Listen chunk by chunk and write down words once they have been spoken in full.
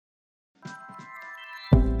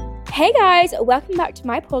Hey guys, welcome back to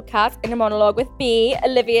my podcast, Inner Monologue with me,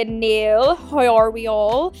 Olivia Neal. How are we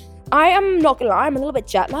all? I am not gonna lie, I'm a little bit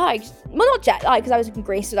jet lagged. Well, not jet lagged because I was in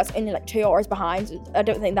Greece, so that's only like 2 hours behind. I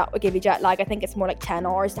don't think that would give you jet lag. I think it's more like 10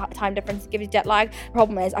 hours time difference to give you jet lag. The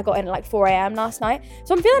problem is I got in at like 4 a.m. last night,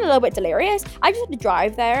 so I'm feeling a little bit delirious. I just had to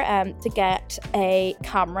drive there to get a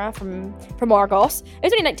camera from Argos. It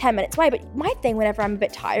was only like 10 minutes away, but my thing whenever I'm a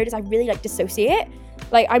bit tired is I really like dissociate.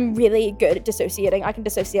 Like, I'm really good at dissociating. I can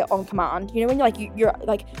dissociate on command. You know, when you're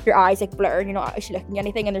your eyes like blur and you're not actually looking at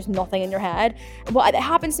anything and there's nothing in your head. But it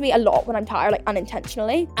happens to me a lot when I'm tired, like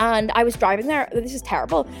unintentionally. And I was driving there. This is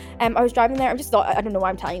terrible. I was driving there. I just thought, I don't know why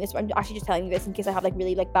I'm telling you this, but I'm actually just telling you this in case I have like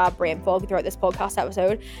really like bad brain fog throughout this podcast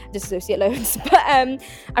episode. Dissociate loads. But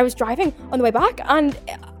I was driving on the way back and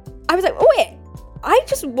I was like, oh wait, I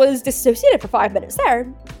just was dissociated for 5 minutes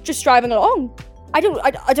there, just driving along. I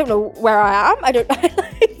don't know where I am. I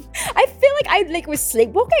feel like I was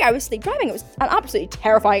sleepwalking. I was sleep driving. It was an absolutely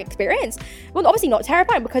terrifying experience. Well, obviously not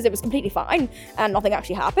terrifying because it was completely fine and nothing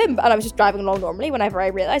actually happened. And I was just driving along normally whenever I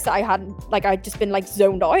realised that I'd just been like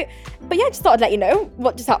zoned out. But yeah, just thought I'd let you know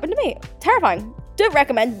what just happened to me. Terrifying. Don't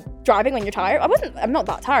recommend driving when you're tired. I'm not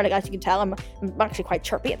that tired, like, as you can tell. I'm actually quite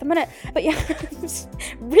chirpy at the minute. But yeah, it's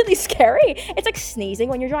really scary. It's like sneezing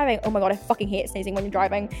when you're driving. Oh my god, I fucking hate sneezing when you're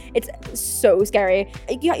driving. It's so scary.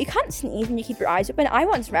 You can't sneeze when you keep your eyes open. I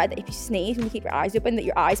once read that if you sneeze when you keep your eyes open, that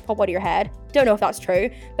your eyes pop out of your head. Don't know if that's true,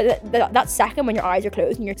 but that second when your eyes are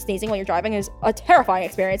closed and you're sneezing while you're driving is a terrifying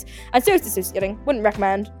experience. And so is dissociating. Wouldn't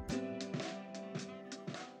recommend.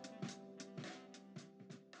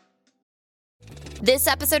 This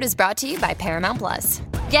episode is brought to you by Paramount Plus.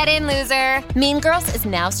 Get in, loser! Mean Girls is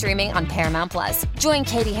now streaming on Paramount Plus. Join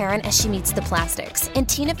Katie Heron as she meets the plastics in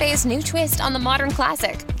Tina Fey's new twist on the modern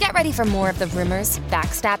classic. Get ready for more of the rumors,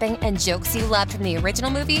 backstabbing, and jokes you loved from the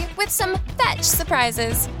original movie with some fetch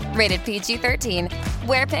surprises. Rated PG-13.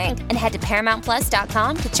 Wear pink and head to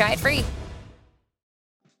ParamountPlus.com to try it free.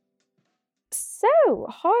 So,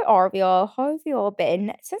 how are we all? How have you all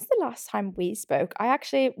been? Since the last time we spoke, I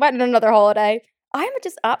actually went on another holiday. I'm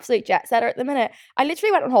just absolute jet setter at the minute. I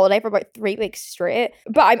literally went on holiday for about 3 weeks straight,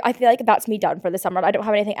 but I feel like that's me done for the summer. I don't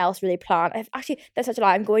have anything else really planned. That's such a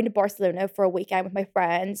lie. I'm going to Barcelona for a weekend with my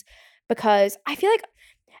friends because I feel like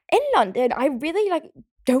in London, I really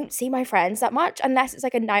don't see my friends that much unless it's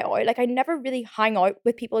like a night out. Like, I never really hang out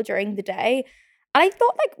with people during the day. And I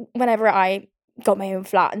thought like whenever I got my own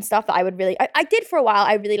flat and stuff that I would really I did for a while.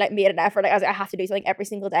 I really made an effort. Like, I have to do something every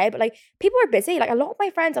single day, but like people are busy. Like, a lot of my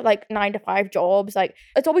friends have like 9 to 5 jobs. Like,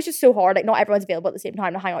 it's always just so hard. Like, not everyone's available at the same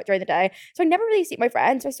time to hang out during the day, so I never really see my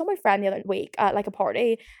friends. So I saw my friend the other week at like a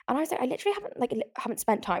party and I was like, I literally haven't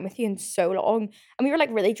spent time with you in so long. And we were like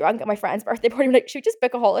really drunk at my friend's birthday party. We're like, should we just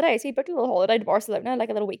book a holiday? So we booked a little holiday to Barcelona, like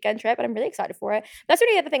a little weekend trip, and I'm really excited for it. That's the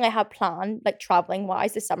only other thing I have planned, like traveling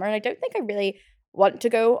wise, this summer. And I don't think I really want to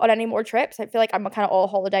go on any more trips. I feel like I'm kind of all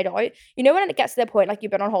holidayed out. You know, when it gets to the point like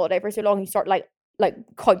you've been on holiday for so long, you start like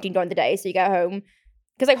counting down the days so you get home.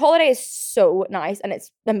 Because like holiday is so nice and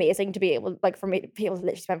it's amazing to be able, like, for me, people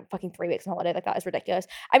literally spend fucking 3 weeks on holiday. Like, that is ridiculous.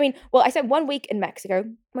 I mean, well, I spent 1 week in Mexico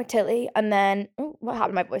with Tilly, and then what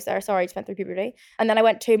happened to my voice there? Sorry, I just went through puberty. And then I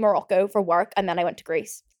went to Morocco for work, and then I went to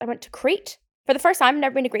Greece. I went to Crete for the first time. I've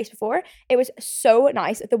never been to Greece before. It was so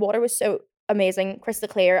nice. The water was so amazing, crystal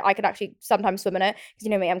clear. I could actually sometimes swim in it because, you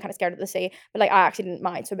know me, I'm kind of scared of the sea, but like I actually didn't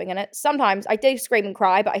mind swimming in it. Sometimes I did scream and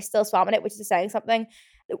cry, but I still swam in it, which is saying something.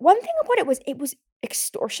 One thing about it was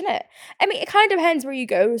extortionate. I mean, it kind of depends where you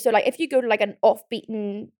go. So like if you go to like an off the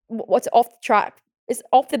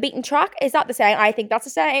beaten track, is that the saying? I think that's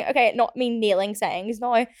a saying. Okay, not me nailing sayings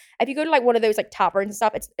now. If you go to like one of those like taverns and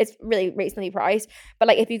stuff, it's really reasonably priced. But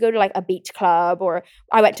like if you go to like a beach club, or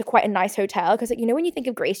I went to quite a nice hotel, because like, you know, when you think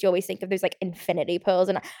of Greece, you always think of those like infinity pools,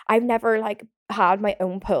 and I've never like had my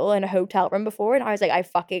own pool in a hotel room before, and I was like,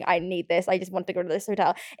 I need this. I just want to go to this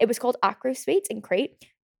hotel. It was called Acro Suites in Crete.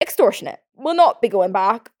 Extortionate. Will not be going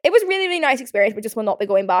back. It was really, really nice experience, but just will not be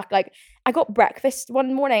going back. Like, I got breakfast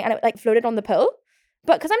one morning and it like floated on the pool.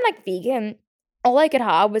 But because I'm like vegan, all I could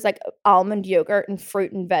have was like almond yogurt and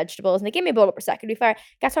fruit and vegetables. And they gave me a bowl of Prosecco, to be fair.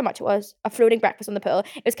 Guess how much it was? A floating breakfast on the pool.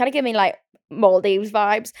 It was kind of giving me like Maldives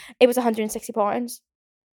vibes. It was £160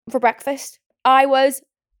 for breakfast. I was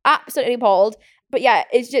absolutely appalled. But yeah,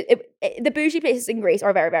 it's just the bougie places in Greece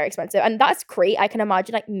are very, very expensive. And that's Crete. I can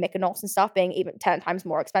imagine like Mykonos and stuff being even 10 times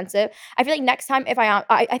more expensive. I feel like next time if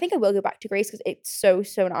I think I will go back to Greece because it's so,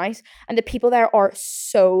 so nice. And the people there are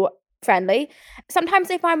so friendly.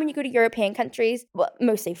 Sometimes I find when you go to European countries, well,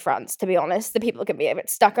 mostly France, to be honest, the people can be a bit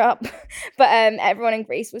stuck up. But everyone in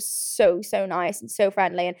Greece was so, so nice and so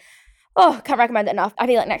friendly. And can't recommend it enough. I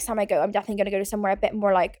feel like next time I go, I'm definitely going to go to somewhere a bit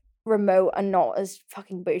more like remote and not as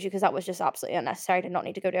fucking bougie, because that was just absolutely unnecessary. I did not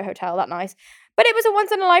need to go to a hotel that nice. But it was a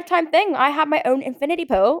once in a lifetime thing. I had my own infinity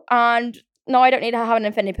pool, and no, I don't need to have an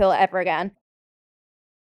infinity pool ever again.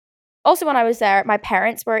 Also, when I was there, my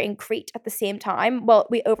parents were in Crete at the same time. Well,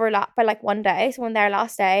 we overlapped by like one day. So on their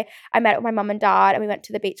last day, I met with my mum and dad and we went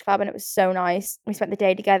to the beach club and it was so nice. We spent the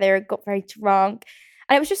day together, got very drunk.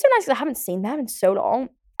 And it was just so nice because I haven't seen them in so long.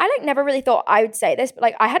 I like never really thought I would say this, but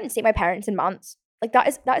like I hadn't seen my parents in months. Like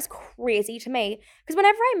that is crazy to me. Because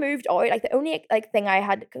whenever I moved out, like the only like thing I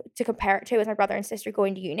had to compare it to was my brother and sister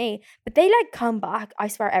going to uni. But they like come back, I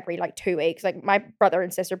swear, every like 2 weeks. Like my brother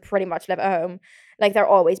and sister pretty much live at home. Like they're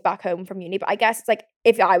always back home from uni. But I guess it's like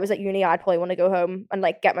if I was at uni, I'd probably want to go home and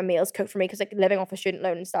like get my meals cooked for me, because like living off a student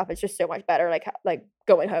loan and stuff is just so much better. Like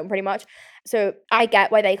going home pretty much. So I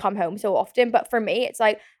get why they come home so often. But for me, it's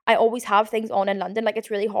like I always have things on in London. Like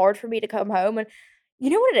it's really hard for me to come home. And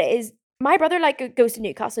you know what it is? My brother like goes to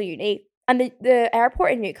Newcastle Uni, and the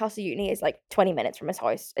airport in Newcastle Uni is like 20 minutes from his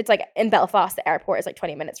house. It's like in Belfast, the airport is like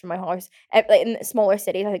 20 minutes from my house. Like in smaller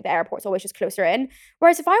cities, I think the airport's always just closer in.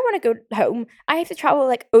 Whereas if I want to go home, I have to travel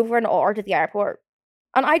like over an hour to the airport.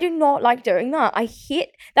 And I do not like doing that. I hate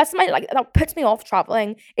that's my like that puts me off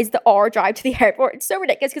traveling is the hour drive to the airport. It's so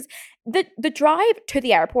ridiculous because the drive to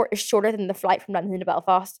the airport is shorter than the flight from London to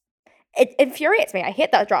Belfast. It infuriates me. I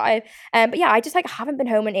hate that drive. But yeah, I just like haven't been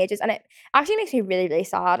home in ages, and it actually makes me really, really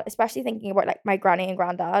sad, especially thinking about like my granny and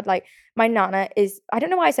granddad. Like my nana is, I don't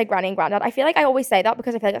know why I say granny and granddad. I feel like I always say that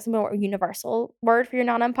because I feel like that's a more universal word for your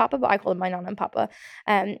nana and papa, but I call them my nana and papa.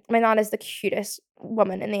 My nana is the cutest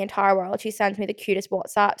woman in the entire world. She sends me the cutest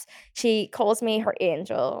WhatsApps. She calls me her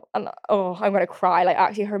angel, and oh, I'm gonna cry. Like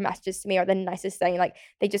actually, her messages to me are the nicest thing. Like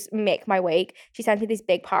they just make my week. She sends me these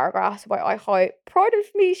big paragraphs about how proud of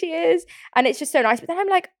me she is, and it's just so nice. But then I'm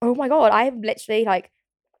like, oh my god, I have literally like,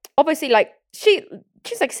 obviously like she's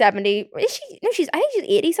like 70. Is she? No, I think she's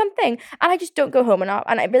 80 something, and I just don't go home enough,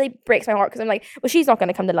 and it really breaks my heart because I'm like, well, she's not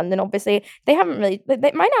gonna come to London. Obviously, they haven't really.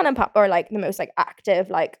 My nana and papa are like the most like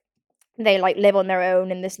active like. They like live on their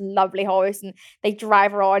own in this lovely house and they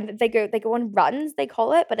drive around. They go on runs, they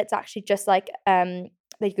call it, but it's actually just like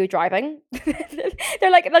they go driving.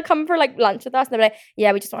 They're like they'll come for like lunch with us and they're like,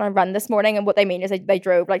 yeah, we just want to run this morning. And what they mean is they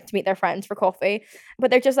drove like to meet their friends for coffee.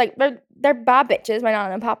 But they're just like they're bad bitches, my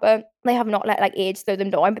nana and papa. They have not let like age slow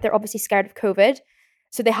them down, but they're obviously scared of COVID.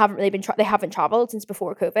 So they haven't really been they haven't traveled since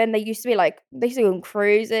before COVID. And they used to be like they used to go on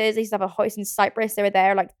cruises. They used to have a house in Cyprus. They were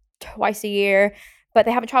there like twice a year. But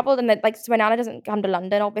they haven't traveled, and then like so my nana doesn't come to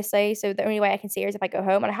London, obviously. So the only way I can see her is if I go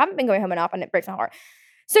home, and I haven't been going home enough, and it breaks my heart.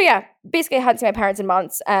 So yeah, basically I hadn't seen my parents in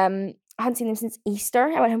months. I hadn't seen them since Easter.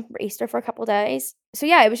 I went home for Easter for a couple of days. So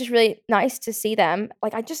yeah, it was just really nice to see them.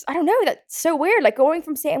 Like I don't know, that's so weird. Like going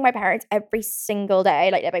from seeing my parents every single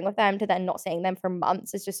day, like living with them, to then not seeing them for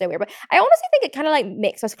months is just so weird. But I honestly think it kind of like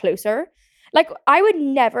makes us closer. Like I would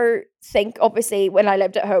never think, obviously, when I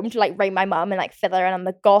lived at home to like ring my mum and like fill her in on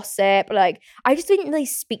the gossip. Like I just didn't really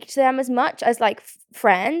speak to them as much as like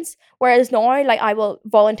friends. Whereas now, like I will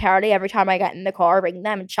voluntarily every time I get in the car ring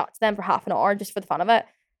them and chat to them for half an hour just for the fun of it.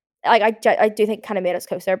 Like I do think it kind of made us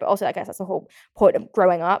closer, but also I guess that's the whole point of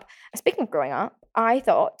growing up. Speaking of growing up, I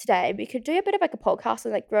thought today we could do a bit of like a podcast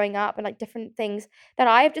on like growing up and like different things that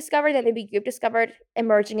I have discovered that maybe you've discovered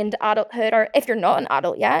emerging into adulthood, or if you're not an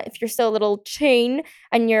adult yet, if you're still a little teen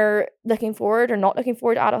and you're looking forward or not looking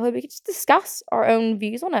forward to adulthood, we could just discuss our own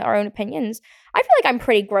views on it, our own opinions. I feel like I'm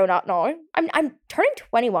pretty grown up now. I'm turning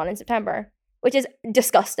 21 in September, which is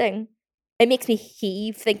disgusting. It makes me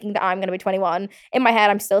heave thinking that I'm going to be 21. In my head,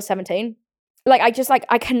 I'm still 17. Like,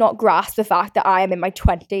 I cannot grasp the fact that I am in my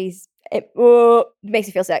 20s. It makes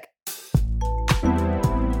me feel sick.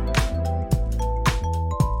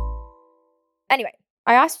 Anyway,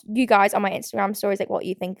 I asked you guys on my Instagram stories, like, what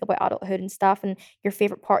you think about adulthood and stuff and your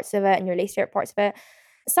favorite parts of it and your least favorite parts of it.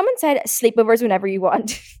 Someone said sleepovers whenever you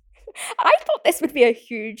want. I thought this would be a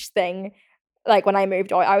huge thing. Like when I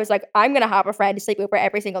moved out, I was like, I'm going to have a friend to sleep over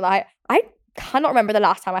every single night. I cannot remember the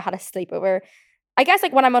last time I had a sleepover. I guess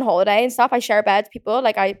like when I'm on holiday and stuff, I share beds with people.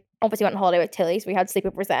 Like I obviously went on holiday with Tilly, so we had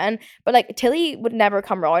sleepovers then. But like Tilly would never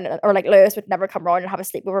come round, or like Lewis would never come round and have a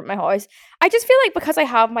sleepover at my house. I just feel like because I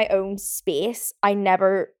have my own space, I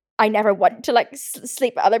never want to like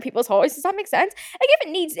sleep at other people's houses. Does that make sense? Like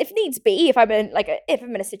if needs be, if I'm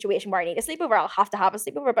in a situation where I need a sleepover, I'll have to have a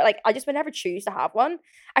sleepover. But like I just would never choose to have one.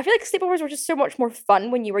 I feel like sleepovers were just so much more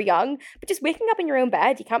fun when you were young. But just waking up in your own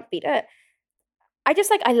bed, you can't beat it.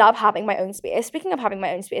 I love having my own space. Speaking of having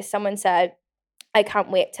my own space, someone said, I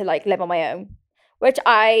can't wait to like live on my own, which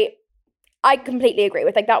I completely agree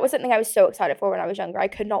with. Like that was something I was so excited for when I was younger. I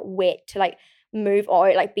could not wait to like move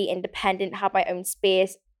out, like be independent, have my own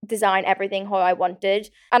space. design everything how I wanted.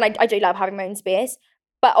 And I do love having my own space.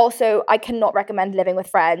 But also, I cannot recommend living with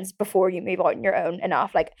friends before you move out on your own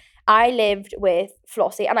enough. Like, I lived with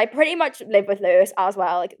Flossie, and I pretty much lived with Lewis as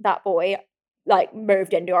well. Like, that boy, like,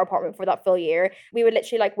 moved into our apartment for that full year. We would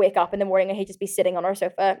literally, like, wake up in the morning and he'd just be sitting on our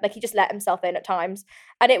sofa. Like, he just let himself in at times.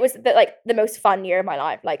 And it was, the most fun year of my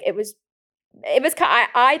life. Like,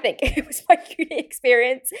 I think it was my uni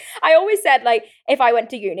experience. I always said, like, if I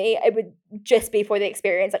went to uni, it would just be for the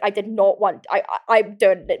experience. Like, I did not want,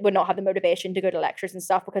 would not have the motivation to go to lectures and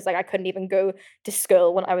stuff, because like I couldn't even go to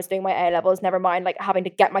school when I was doing my A levels, never mind like having to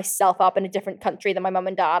get myself up in a different country than my mum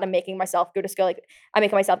and dad and making myself go to school. Like, I'm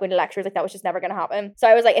making myself go to lectures, like that was just never going to happen. So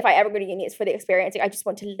I was like, if I ever go to uni, it's for the experience. Like, I just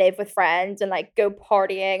want to live with friends and like go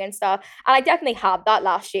partying and stuff. And I definitely had that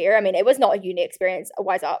last year. I mean, it was not a uni experience,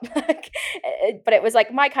 wise up. But it was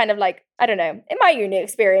like my kind of like, I don't know, in my uni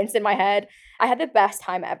experience in my head, I had the best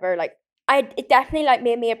time ever. Like, it definitely like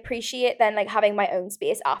made me appreciate then like having my own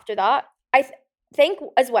space after that. I think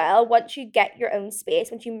as well, once you get your own space,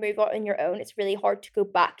 once you move out on your own, it's really hard to go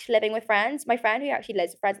back to living with friends. My friend who actually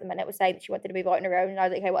lives with friends at the minute was saying that she wanted to move out on her own, and I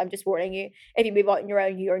was like, hey, well, I'm just warning you, if you move out on your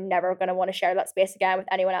own, you're never going to want to share that space again with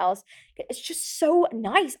anyone else. It's just so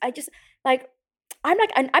nice. I just like, I'm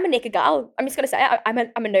a naked gal. I'm just gonna say I'm a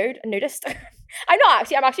nudist. I'm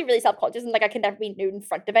actually really self-conscious, and like I can never be nude in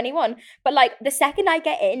front of anyone. But like the second I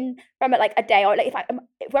get in from like a day out, like if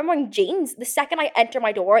I'm wearing jeans, the second I enter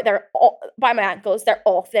my door, they're all, by my ankles, they're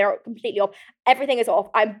off. They're completely off. Everything is off.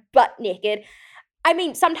 I'm butt naked. I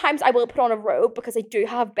mean, sometimes I will put on a robe because I do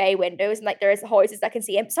have bay windows and like there's houses that can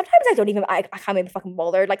see him. Sometimes I don't even, I can't even fucking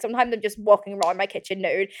bother. Like sometimes I'm just walking around my kitchen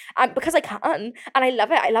nude because I can, and I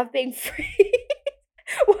love it. I love being free.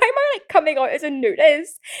 Why am I like coming out as a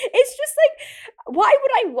nudist? It's just like, why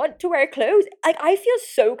would I want to wear clothes? Like, I feel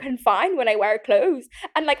so confined when I wear clothes,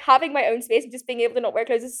 and like having my own space and just being able to not wear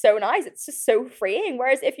clothes is so nice. It's just so freeing.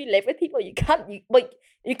 Whereas if you live with people, you can't.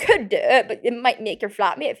 You could do it, but it might make your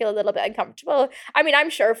flatmate feel a little bit uncomfortable. I mean, I'm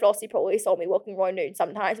sure Flossie probably saw me walking around nude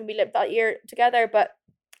sometimes when we lived that year together, but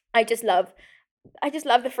I just love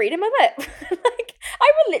the freedom of it. Like,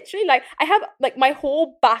 I will literally, like, I have, like, my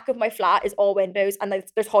whole back of my flat is all windows, and like,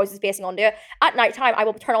 there's houses facing onto it. At nighttime, I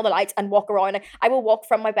will turn on the lights and walk around. Like, I will walk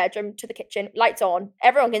from my bedroom to the kitchen, lights on,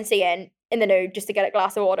 everyone can see in the nude, just to get a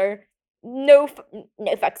glass of water. No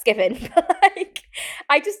fucks given. Like,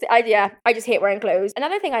 I just hate wearing clothes.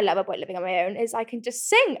 Another thing I love about living on my own is I can just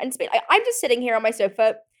sing and speak. I'm just sitting here on my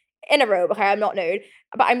sofa in a robe, okay, I'm not nude,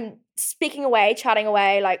 but I'm speaking away, chatting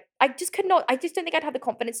away. Like, I just don't think I'd have the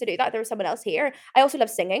confidence to do that if there was someone else here. I also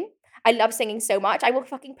love singing. I love singing so much. I will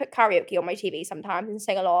fucking put karaoke on my TV sometimes and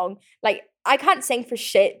sing along. Like, I can't sing for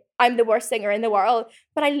shit. I'm the worst singer in the world,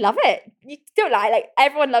 but I love it. You don't lie. Like,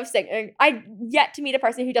 everyone loves singing. I yet to meet a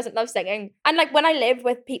person who doesn't love singing. And like, when I lived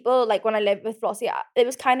with people, like when I lived with Flossie, it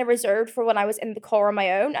was kind of reserved for when I was in the car on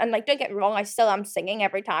my own. And like, don't get me wrong, I still am singing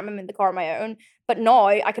every time I'm in the car on my own. But now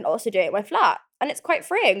I can also do it in my flat, and it's quite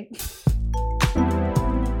freeing.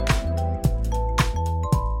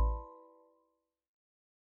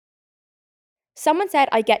 Someone said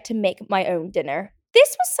I get to make my own dinner.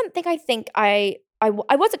 This was something I think I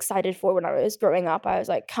was excited for when I was growing up. I was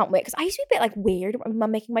like, can't wait, because I used to be a bit like weird about my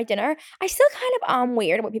mum making my dinner. I still kind of am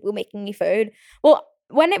weird about people making me food. Well,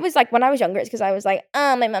 when it was like, when I was younger, it's because I was like,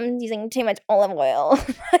 my mum's using too much olive oil.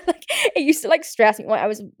 Like, it used to like stress me when I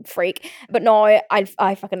was a freak. But now I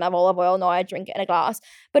fucking love olive oil. Now I drink it in a glass.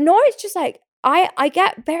 But now it's just like, I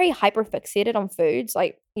get very hyper fixated on foods.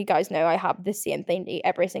 Like, you guys know, I have the same thing to eat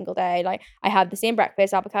every single day. Like, I have the same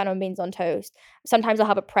breakfast, avocado and beans on toast. Sometimes I'll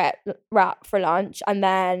have a prep wrap for lunch, and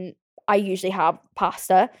then I usually have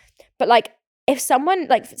pasta. But like, if someone,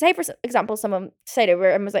 like, say for example, someone stayed over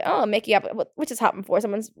and was like, oh, Mickey, which has happened before,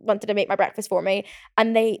 someone's wanted to make my breakfast for me,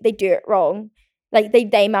 and they do it wrong. Like,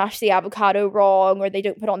 they mash the avocado wrong, or they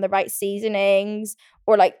don't put on the right seasonings,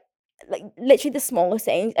 or like literally the smallest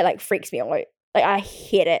things, it like freaks me out. Like, I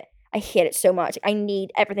hate it. I hate it so much. I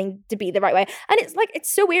need everything to be the right way. And it's like, it's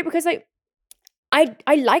so weird because like,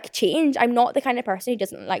 I like change. I'm not the kind of person who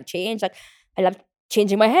doesn't like change. Like, I love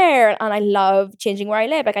changing my hair, and I love changing where I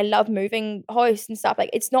live. Like, I love moving house and stuff. Like,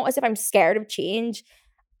 it's not as if I'm scared of change.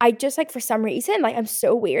 I just, like, for some reason, like, I'm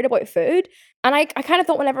so weird about food. And I kind of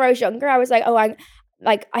thought whenever I was younger, I was like, oh, I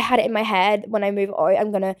had it in my head, when I move out,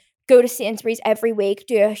 I'm going to go to Sainsbury's every week,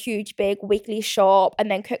 do a huge, big weekly shop, and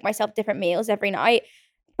then cook myself different meals every night.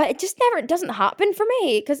 But it doesn't happen for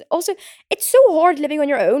me. Because also, it's so hard living on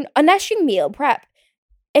your own, unless you meal prep.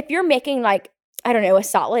 If you're making, like, I don't know, a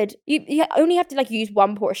salad. You only have to like use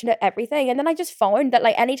one portion of everything. And then I just found that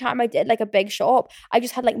like anytime I did like a big shop, I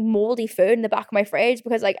just had like moldy food in the back of my fridge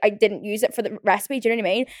because like I didn't use it for the recipe. Do you know what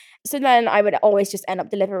I mean? So then I would always just end up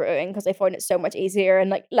Deliverooing because I found it so much easier and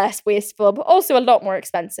like less wasteful, but also a lot more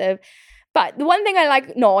expensive. But the one thing I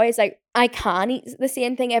like now is like I can eat the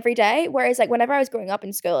same thing every day. Whereas like whenever I was growing up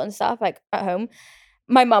in school and stuff, like at home,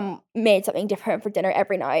 my mum made something different for dinner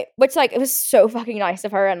every night, which like it was so fucking nice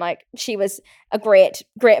of her. And like she was a great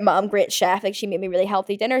mom, great chef. Like she made me really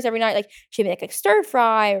healthy dinners every night. Like she'd make like stir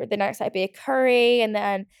fry, or the next night it'd be a curry, and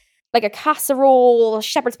then like a casserole, a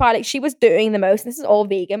shepherd's pie. Like she was doing the most. This is all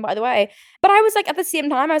vegan, by the way. But I was like, at the same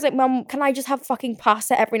time, I was like, Mum, can I just have fucking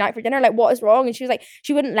pasta every night for dinner? Like, what is wrong? And she was like,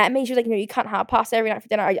 she wouldn't let me. She was like, no, you can't have pasta every night for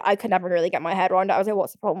dinner. I could never really get my head around it. I was like,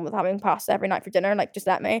 what's the problem with having pasta every night for dinner? Like, just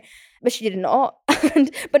let me. But she did not.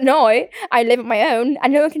 But now I live on my own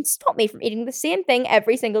and no one can stop me from eating the same thing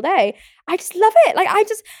every single day. I just love it. Like,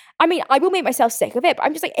 I mean, I will make myself sick of it, but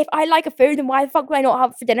I'm just like, if I like a food, then why the fuck would I not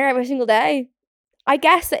have it for dinner every single day? I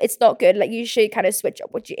guess that it's not good. Like you should kind of switch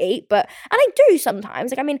up what you eat, and I do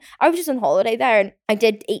sometimes. Like, I mean, I was just on holiday there and I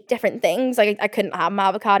did eat different things. Like I couldn't have my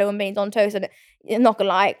avocado and beans on toast, and I'm not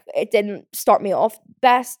gonna lie, it didn't start me off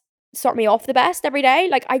the best every day.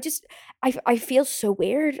 Like I feel so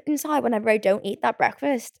weird inside whenever I don't eat that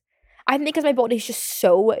breakfast. I think because my body's just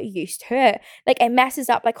so used to it. Like it messes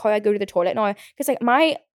up like how I go to the toilet now. Because like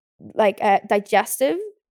my digestive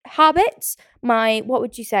habits, my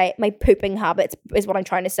pooping habits is what I'm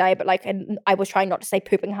trying to say, but like, and I was trying not to say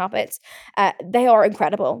pooping habits, they are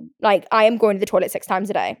incredible. Like I am going to the toilet 6 times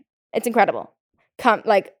a day. It's incredible. Can't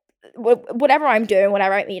like whatever I'm doing,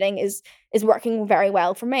 whatever I'm eating is working very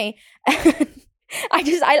well for me. I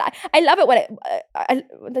love it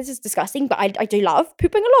when this is disgusting, but I do love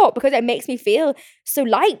pooping a lot because it makes me feel so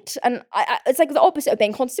light, and it's like the opposite of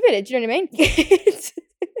being constipated. Do you know what I mean?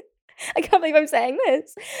 I can't believe I'm saying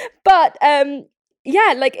this. But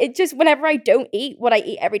yeah, like it just, whenever I don't eat what I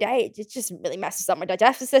eat every day, it just really messes up my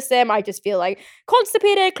digestive system. I just feel like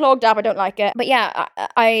constipated, clogged up. I don't like it. But yeah,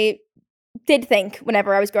 I did think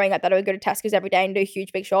whenever I was growing up that I would go to Tesco's every day and do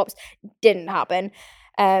huge big shops. Didn't happen.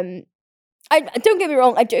 I don't get me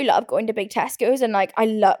wrong, I do love going to big Tesco's, and like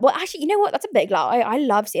well actually, you know what? That's a big lie. I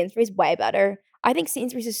love Sainsbury's way better. I think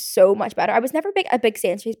Sainsbury's is so much better. I was never a big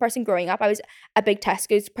Sainsbury's person growing up. I was a big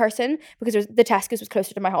Tesco's person because the Tesco's was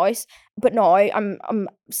closer to my house. But now I'm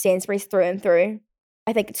Sainsbury's through and through.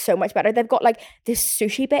 I think it's so much better. They've got like this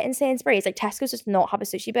sushi bit in Sainsbury's. Like Tesco's does not have a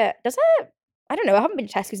sushi bit, does it? I don't know. I haven't been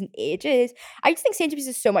to Tesco's in ages. I just think Sainsbury's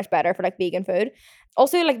is so much better for like vegan food.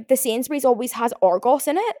 Also, like the Sainsbury's always has Argos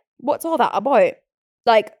in it. What's all that about?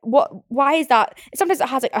 Like what? Why is that? Sometimes it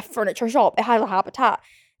has like a furniture shop. It has a Habitat.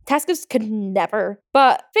 Tesco's could never.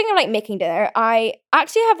 But thinking of like making dinner, I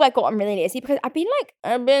actually have like gotten really lazy because I've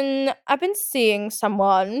been seeing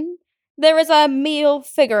someone. There is a male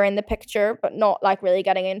figure in the picture, but not like really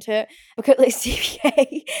getting into it because like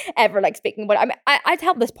CPA ever like speaking about it. I mean, I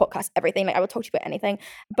tell this podcast everything. Like I will talk to you about anything,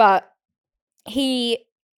 but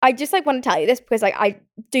I just like want to tell you this because like I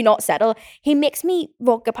do not settle. He makes me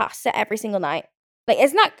vodka pasta every single night. Like,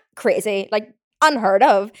 isn't that crazy? Like unheard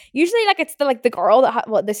of. Usually like it's the girl that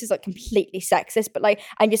well, this is like completely sexist, but like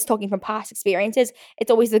I'm just talking from past experiences. It's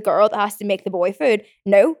always the girl that has to make the boy food.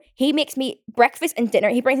 No, he makes me breakfast and dinner.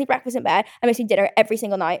 He brings me breakfast in bed and makes me dinner every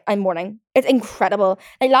single night and morning. It's incredible.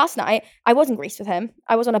 Like last night I was in Greece with him.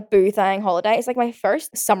 I was on a boothang holiday. It's like my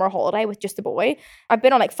first summer holiday with just a boy. I've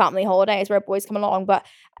been on like family holidays where boys come along, but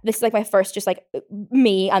this is like my first just like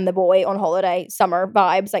me and the boy on holiday summer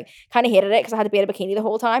vibes. Like kind of hated it because I had to be in a bikini the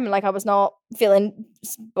whole time and like I was not feeling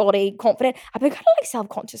body confident. I've been kind of like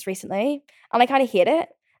self-conscious recently and I kind of hate it.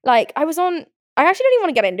 Like I actually don't even want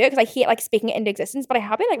to get into it because I hate like speaking it into existence, but I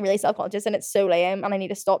have been like really self-conscious and it's so lame and I need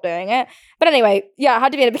to stop doing it. But anyway, yeah, I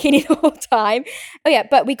had to be in a bikini the whole time. Oh yeah,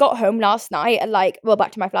 but we got home last night at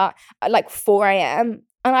back to my flat at like 4 a.m.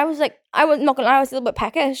 And I was like, I was not gonna lie, I was a little bit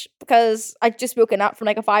peckish because I'd just woken up from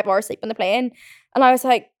like a 5-hour sleep on the plane. And I was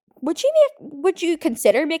like, would you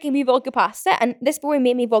consider making me vodka pasta? And this boy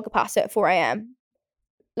made me vodka pasta at 4 a.m.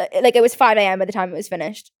 Like it was 5 a.m. by the time it was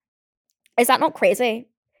finished. Is that not crazy?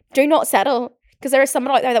 Do not settle. Because there is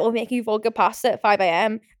someone out there that will make you vodka pasta at 5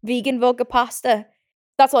 a.m. Vegan vodka pasta.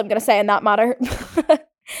 That's all I'm gonna say in that matter.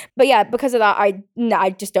 But yeah, because of that, I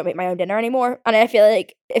just don't make my own dinner anymore. And I feel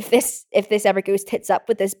like if this ever goes tits up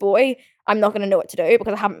with this boy, I'm not going to know what to do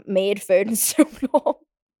because I haven't made food in so long.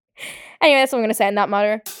 Anyway, that's what I'm going to say in that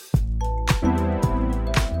matter.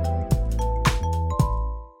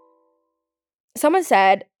 Someone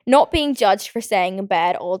said, not being judged for staying in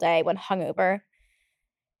bed all day when hungover.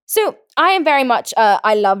 So I am very much,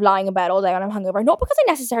 I love lying in bed all day when I'm hungover. Not because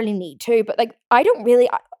I necessarily need to, but like I don't really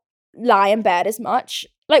lie in bed as much.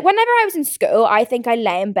 Like whenever I was in school, I think I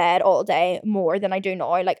lay in bed all day more than I do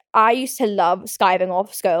now. Like I used to love skiving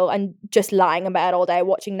off school and just lying in bed all day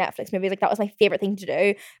watching Netflix movies. Like that was my favorite thing to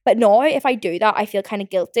do. But now if I do that, I feel kind of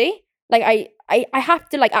guilty. Like I have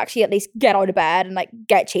to like actually at least get out of bed and like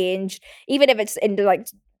get changed, even if it's into like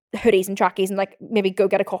hoodies and trackies and like maybe go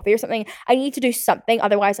get a coffee or something. I need to do something,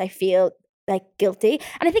 otherwise I feel like guilty.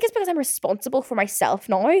 And I think it's because I'm responsible for myself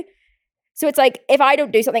now. So it's like if I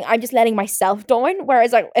don't do something, I'm just letting myself down.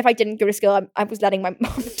 Whereas like if I didn't go to school, I was letting my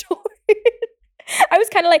mom down. I was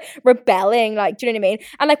kind of like rebelling, like, do you know what I mean?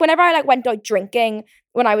 And like whenever I like went out drinking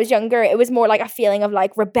when I was younger, it was more like a feeling of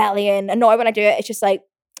like rebellion. And now when I do it, it's just like,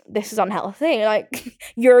 this is unhealthy. Like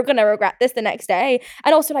you're gonna regret this the next day.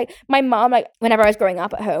 And also like my mom, like whenever I was growing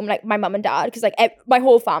up at home, like my mom and dad, because like my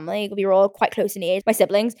whole family, we were all quite close in age, my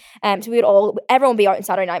siblings. So we would all, everyone would be out on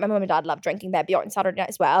Saturday night. My mom and dad loved drinking. They'd be out on Saturday night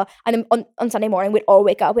as well. And then on Sunday morning, we'd all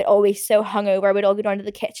wake up. We'd always so hungover. We'd all go down to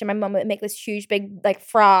the kitchen. My mom would make this huge big like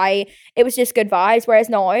fry. It was just good vibes. Whereas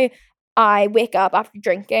now I wake up after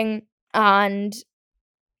drinking and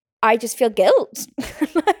I just feel guilt,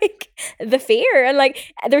 like the fear, and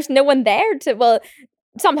like there's no one there to. Well,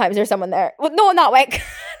 sometimes there's someone there. Well, no, not like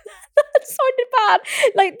that sounded bad.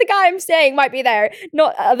 Like the guy I'm staying might be there,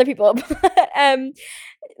 not other people. But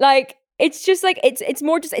like it's just like it's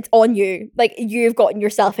more just it's on you. Like you've gotten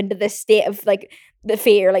yourself into this state of like the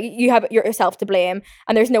fear. Like you have yourself to blame,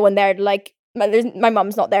 and there's no one there to like. My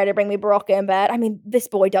mum's not there to bring me Barocca in bed. I mean, this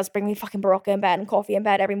boy does bring me fucking Barocca in bed and coffee in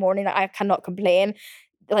bed every morning. I cannot complain.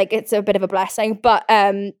 Like it's a bit of a blessing, but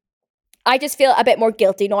I just feel a bit more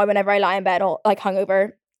guilty now whenever I lie in bed all like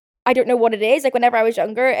hungover. I don't know what it is. Like whenever I was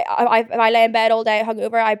younger, if I lay in bed all day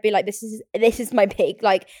hungover, I'd be like, this is my peak.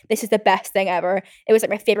 Like this is the best thing ever. It was like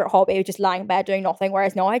my favorite hobby, just lying in bed doing nothing.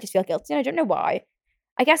 Whereas now I just feel guilty and I don't know why.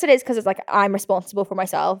 I guess it is because it's like I'm responsible for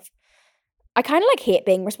myself. I kind of like hate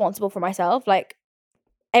being responsible for myself. Like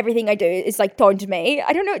everything I do is like down to me.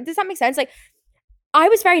 I don't know. Does that make sense? Like I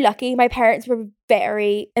was very lucky. My parents were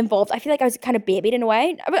very involved. I feel like I was kind of babied in a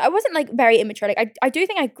way. I wasn't like very immature. Like I do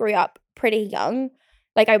think I grew up pretty young.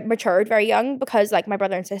 Like I matured very young because like my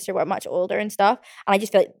brother and sister were much older and stuff. And I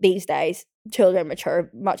just feel like these days children mature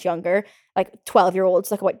much younger. Like 12-year-olds,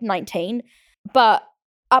 like about 19. But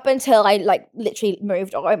up until I like literally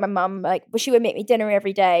moved out, my mum like she would make me dinner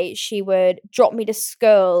every day. She would drop me to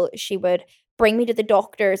school. She would bring me to the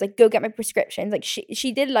doctors, like go get my prescriptions. Like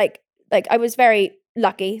she did like I was very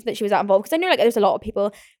lucky that she was that involved because I know like there's a lot of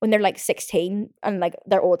people when they're like 16 and like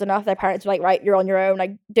they're old enough, their parents are like, right, you're on your own,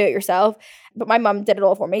 like do it yourself. But my mum did it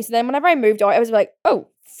all for me. So then whenever I moved out, I was like, oh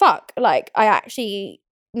fuck, like I actually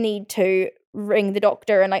need to ring the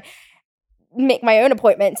doctor and like make my own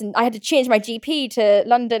appointments, and I had to change my GP to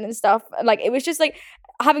London and stuff. And like it was just like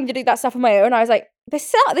having to do that stuff on my own. I was like, this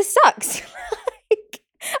sucks. Like,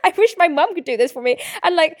 I wish my mum could do this for me.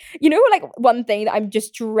 And like, you know, like one thing that I'm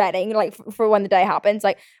just dreading, like for when the day happens,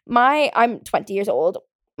 like I'm 20 years old.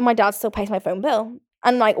 My dad still pays my phone bill.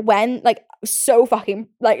 And like when, like so fucking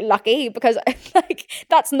like lucky because like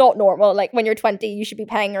that's not normal. Like when you're 20, you should be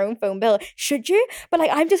paying your own phone bill. Should you? But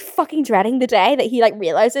like I'm just fucking dreading the day that he like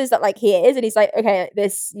realizes that like he is and he's like, okay,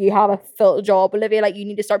 you have a full job, Olivia, like you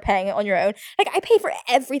need to start paying it on your own. Like I pay for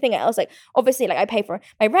everything else. Like obviously like I pay for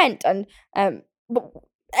my rent and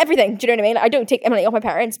everything. Do you know what I mean? I don't take money off my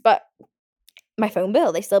parents, but my phone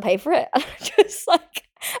bill, they still pay for it. And I'm just like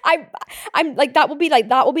I'm like that will be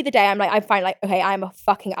the day I'm like I find like okay, I'm a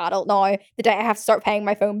fucking adult now. The day I have to start paying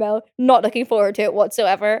my phone bill. Not looking forward to it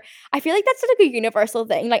whatsoever. I feel like that's like a universal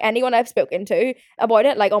thing. Like anyone I've spoken to about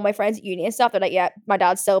it, like all my friends at uni and stuff, they're like, yeah, my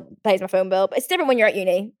dad still pays my phone bill. But it's different when you're at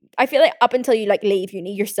uni. I feel like up until you like leave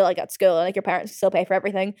uni, you're still like at school and like your parents still pay for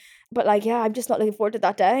everything. But like yeah, I'm just not looking forward to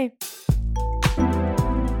that day.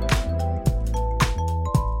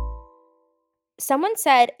 Someone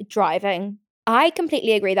said driving. I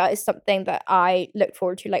completely agree. That is something that I looked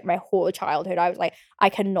forward to like my whole childhood. I was like, I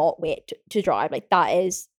cannot wait to drive. Like that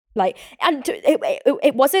is like, and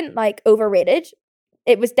it wasn't like overrated.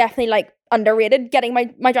 It was definitely like underrated getting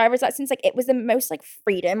my driver's license. Like it was the most like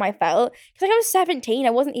freedom I felt. Because like I was 17. I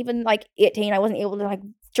wasn't even like 18. I wasn't able to like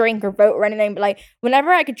drink or vote or anything. But like whenever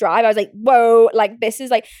I could drive, I was like, whoa, like this is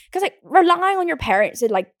like, because like relying on your parents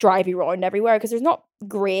to like drive you around everywhere because there's not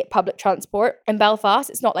great public transport in Belfast.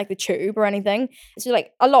 It's not like the tube or anything. So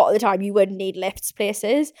like a lot of the time you would need lifts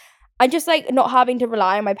places. I just like not having to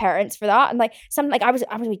rely on my parents for that. And like something like I was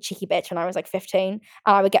a wee cheeky bitch when I was like 15 and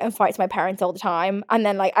I would get in fights with my parents all the time. And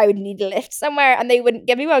then like I would need a lift somewhere and they wouldn't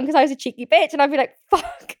give me one because I was a cheeky bitch. And I'd be like,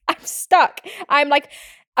 fuck, I'm stuck. I'm like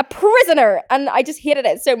a prisoner, and I just hated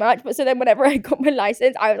it so much. But so then whenever I got my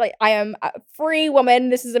license, I was like, I am a free woman.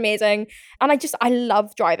 This is amazing. And I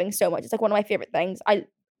love driving so much. It's like one of my favorite things.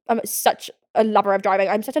 I'm such a lover of driving.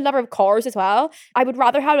 I'm such a lover of cars as well. I would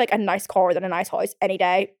rather have like a nice car than a nice house any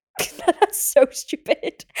day. That's so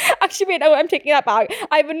stupid. Actually, wait, no, I'm taking that back.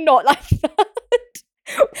 I would not like that.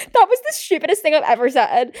 That was the stupidest thing I've ever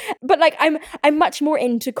said. But like I'm much more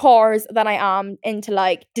into cars than I am into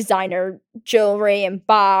like designer jewelry and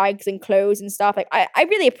bags and clothes and stuff. Like I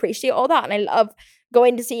really appreciate all that, and I love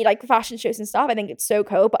going to see like fashion shows and stuff. I think it's so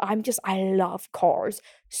cool. But I love cars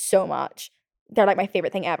so much. They're like my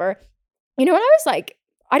favorite thing ever. You know, when I was like,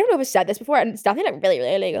 I don't know if I've said this before, and it's definitely like really,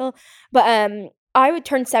 really illegal, but I would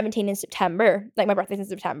turn 17 in September, like my birthday's in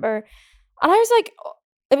September. And I was like,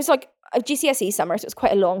 it was like a GCSE summer, so it's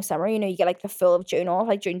quite a long summer. You know, you get like the full of June off,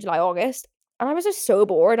 like June, July, August. And I was just so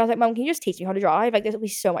bored. I was like, Mom, can you just teach me how to drive? Like, this will be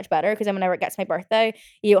so much better, because then whenever it gets my birthday,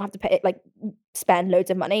 you don't have to pay, like, spend loads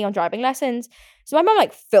of money on driving lessons. So my mom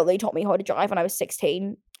like fully taught me how to drive when I was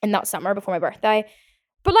 16 in that summer before my birthday.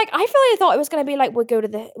 But like, I fully thought it was gonna be like, we'll go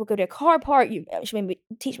to a car park. She maybe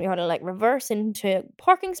teach me how to like reverse into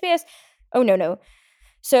parking space. Oh no.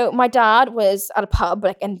 So my dad was at a pub,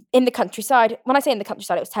 like in the countryside. When I say in the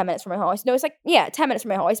countryside, it was 10 minutes from my house. No, it's like, yeah, 10 minutes from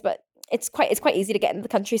my house, but it's quite easy to get into the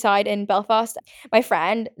countryside in Belfast. My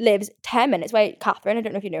friend lives 10 minutes away, Catherine, I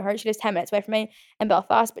don't know if you know her. She lives 10 minutes away from me in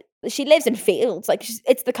Belfast, but she lives in fields. Like,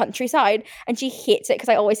 it's the countryside, and she hates it because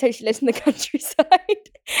I always say she lives in the countryside.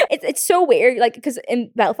 It's so weird, like, because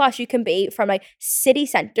in Belfast you can be from like city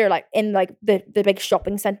centre, like in like the big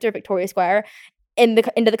shopping centre, Victoria Square, into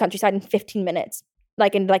the countryside in 15 minutes.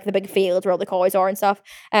 Like in like the big fields where all the cows are and stuff.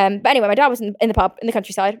 But anyway, my dad was in the pub in the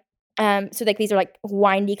countryside. So like these are like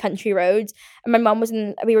windy country roads, and my mum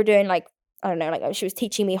we were doing like, I don't know, like she was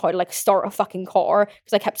teaching me how to like start a fucking car,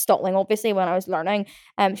 because I kept stalling obviously when I was learning.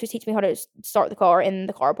 She was teaching me how to start the car in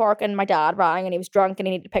the car park, and my dad rang and he was drunk and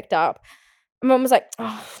he needed picked up. My mum was like,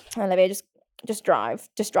 oh, Olivia, just drive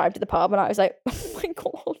to the pub. And I was like, oh my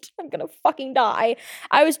God, I'm gonna fucking die.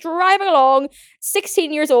 I was driving along,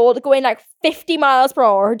 16 years old, going like 50 miles per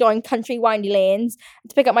hour down country windy lanes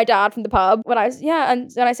to pick up my dad from the pub when I was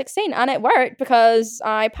 16. And it worked, because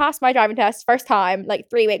I passed my driving test first time like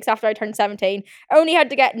 3 weeks after I turned 17. I only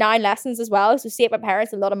had to get 9 lessons as well, so saved my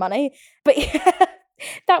parents a lot of money. But yeah,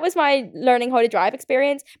 that was my learning how to drive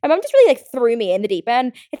experience. My mom just really like threw me in the deep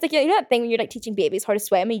end. It's like, you know that thing when you're like teaching babies how to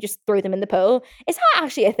swim and you just throw them in the pool? Is that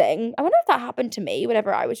actually a thing? I wonder if that happened to me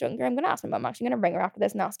whenever I was younger. I'm going to ask my mom. Actually, I'm going to ring her after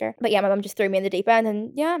this and ask her. But yeah, my mom just threw me in the deep end,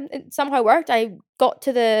 and yeah, it somehow worked. I got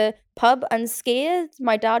to the pub unscathed.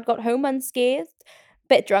 My dad got home unscathed.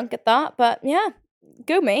 Bit drunk at that, but yeah,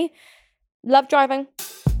 go me. Love driving.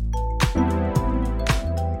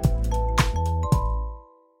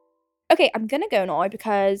 Okay, I'm gonna go now,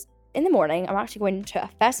 because in the morning I'm actually going to a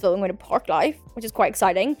festival. I'm going to Parklife, which is quite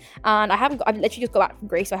exciting. And I've literally just got back from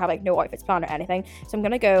Greece, so I have like no outfits planned or anything. So I'm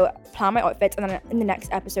gonna go plan my outfits, and then in the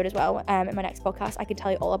next episode as well, in my next podcast, I can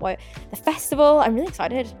tell you all about the festival. I'm really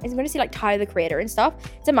excited. I'm going to see like Tyler the Creator and stuff.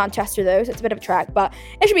 It's in Manchester though, so it's a bit of a trek, but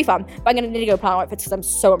it should be fun. But I'm gonna need to go plan outfits because I'm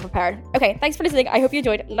so unprepared. Okay, thanks for listening. I hope you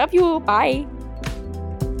enjoyed. Love you. Bye.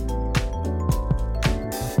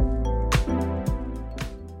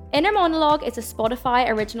 Inner Monologue is a Spotify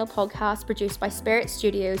original podcast produced by Spirit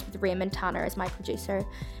Studios with Raymond Tanner as my producer.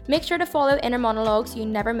 Make sure to follow Inner Monologue so you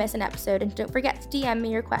never miss an episode, and don't forget to DM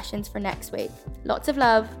me your questions for next week. Lots of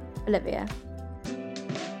love, Olivia.